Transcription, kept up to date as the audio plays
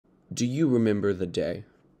Do you remember the day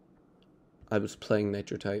I was playing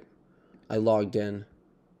Nitro Type? I logged in,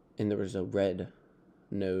 and there was a red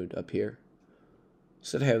node up here. It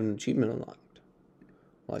said I had an achievement unlocked.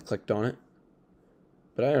 Well, I clicked on it,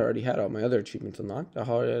 but I already had all my other achievements unlocked. I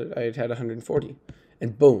had 140,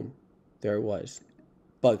 and boom, there it was.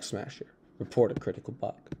 Bug Smasher. Report a critical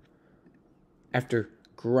bug. After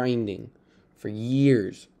grinding for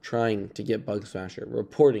years trying to get Bug Smasher,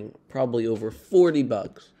 reporting probably over 40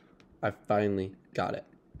 bugs, I finally got it.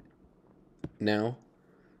 Now,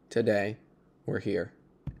 today, we're here.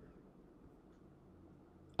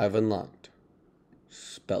 I've unlocked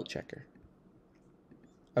Spell Checker.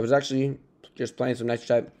 I was actually just playing some Nitro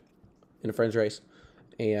Type in a friend's race,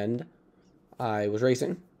 and I was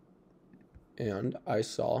racing, and I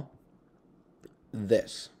saw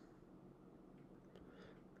this.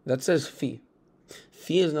 That says fee.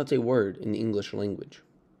 Fee is not a word in the English language.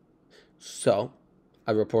 So,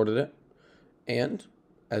 I reported it, and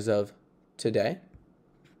as of today,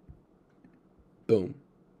 boom,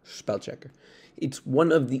 Spell Checker. It's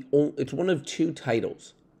one of two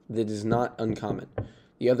titles that is not uncommon.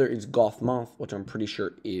 The other is Goth Moth, which I'm pretty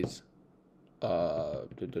sure is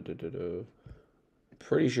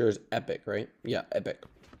pretty sure is epic, right? Yeah, epic.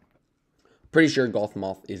 Pretty sure Goth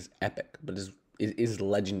Moth is epic, but is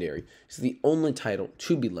legendary. It's the only title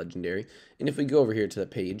to be legendary. And if we go over here to the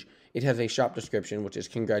page, it has a shop description, which is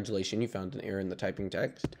congratulations, you found an error in the typing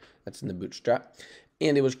text. That's in the bootstrap.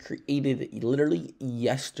 And it was created literally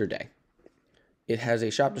yesterday. It has a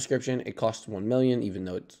shop description. It costs 1 million, even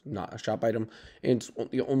though it's not a shop item. And it's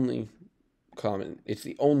the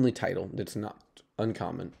only title that's not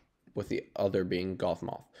uncommon, with the other being Goth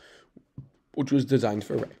Moth, which was designed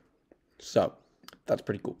for Ray. So, that's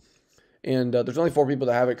pretty cool. And there's only 4 people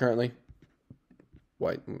that have it currently.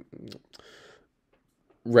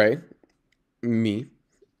 Ray, me,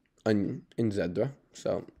 Onion, and Zedra.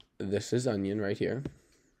 So, this is Onion right here.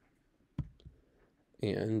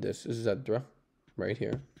 And this is Zedra right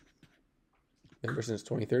here. Ever since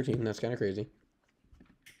 2013. That's kind of crazy.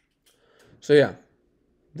 So, yeah.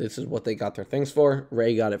 This is what they got their things for.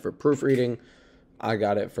 Ray got it for proofreading. I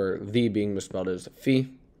got it for the being misspelled as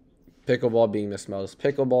fee. Pickleball being misspelled as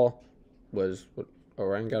pickleball was what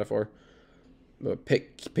Orion got it for. But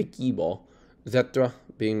picky ball. Zetra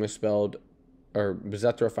being misspelled, or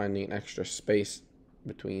Zetra finding an extra space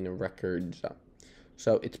between records.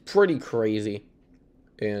 So it's pretty crazy,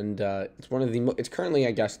 and it's one of the it's currently,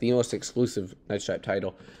 I guess, the most exclusive Nitro Type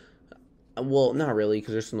title. Well, not really,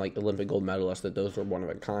 because there's some like Olympic gold medalists that those were one of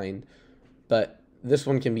a kind, but this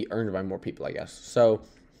one can be earned by more people, I guess. So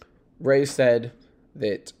Ray said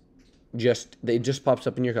that it just pops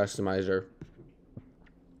up in your customizer.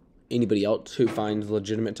 Anybody else who finds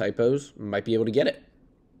legitimate typos might be able to get it.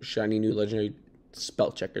 Shiny new legendary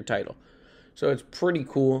spell checker title. So it's pretty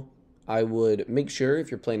cool. I would make sure, if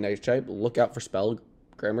you're playing Nitro Type, look out for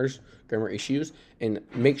grammar issues, and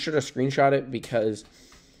make sure to screenshot it, because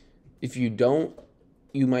if you don't,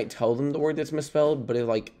 you might tell them the word that's misspelled. But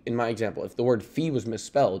like in my example, if the word fee was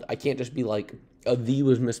misspelled, I can't just be like, the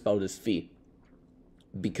was misspelled as fee,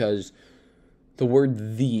 because the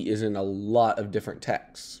word the is in a lot of different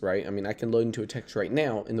texts, right? I mean, I can load into a text right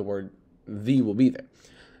now and the word the will be there.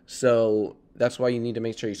 So that's why you need to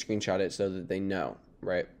make sure you screenshot it so that they know,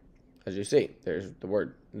 right? As you see, there's the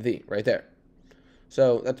word the right there.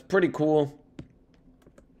 So that's pretty cool.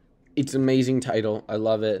 It's an amazing title. I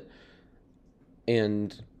love it.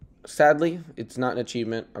 And sadly, it's not an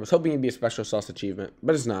achievement. I was hoping it'd be a special sauce achievement,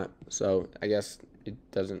 but it's not. So I guess it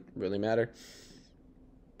doesn't really matter.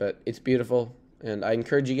 But it's beautiful. And I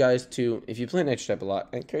encourage you guys to, if you play Nitro Type a lot,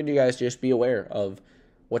 I encourage you guys to just be aware of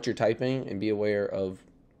what you're typing and be aware of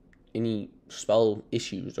any spell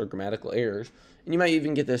issues or grammatical errors. And you might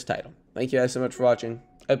even get this title. Thank you guys so much for watching.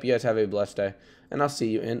 I hope you guys have a blessed day. And I'll see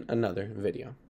you in another video.